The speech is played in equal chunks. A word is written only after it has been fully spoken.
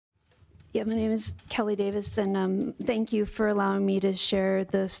Yeah, my name is Kelly Davis, and thank you for allowing me to share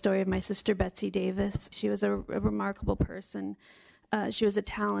the story of my sister, Betsy Davis. She was a remarkable person. She was a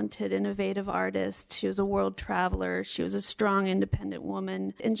talented, innovative artist. She was a world traveler. She was a strong, independent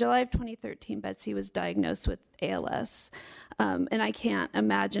woman. In July of 2013, Betsy was diagnosed with ALS. And I can't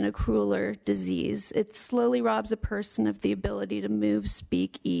imagine a crueler disease. It slowly robs a person of the ability to move,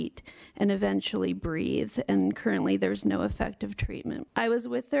 speak, eat, and eventually breathe. And currently, there's no effective treatment. I was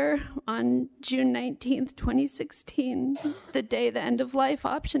with her on June 19th, 2016, the day the End of Life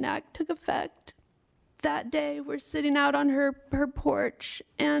Option Act took effect. That day, we're sitting out on her porch,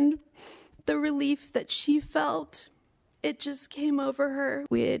 and the relief that she felt, it just came over her.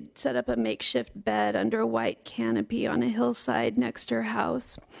 We had set up a makeshift bed under a white canopy on a hillside next to her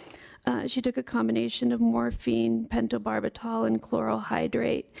house. She took a combination of morphine, pentobarbital, and chloral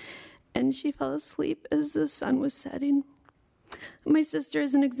hydrate, and she fell asleep as the sun was setting. My sister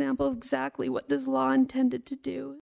is an example of exactly what this law intended to do.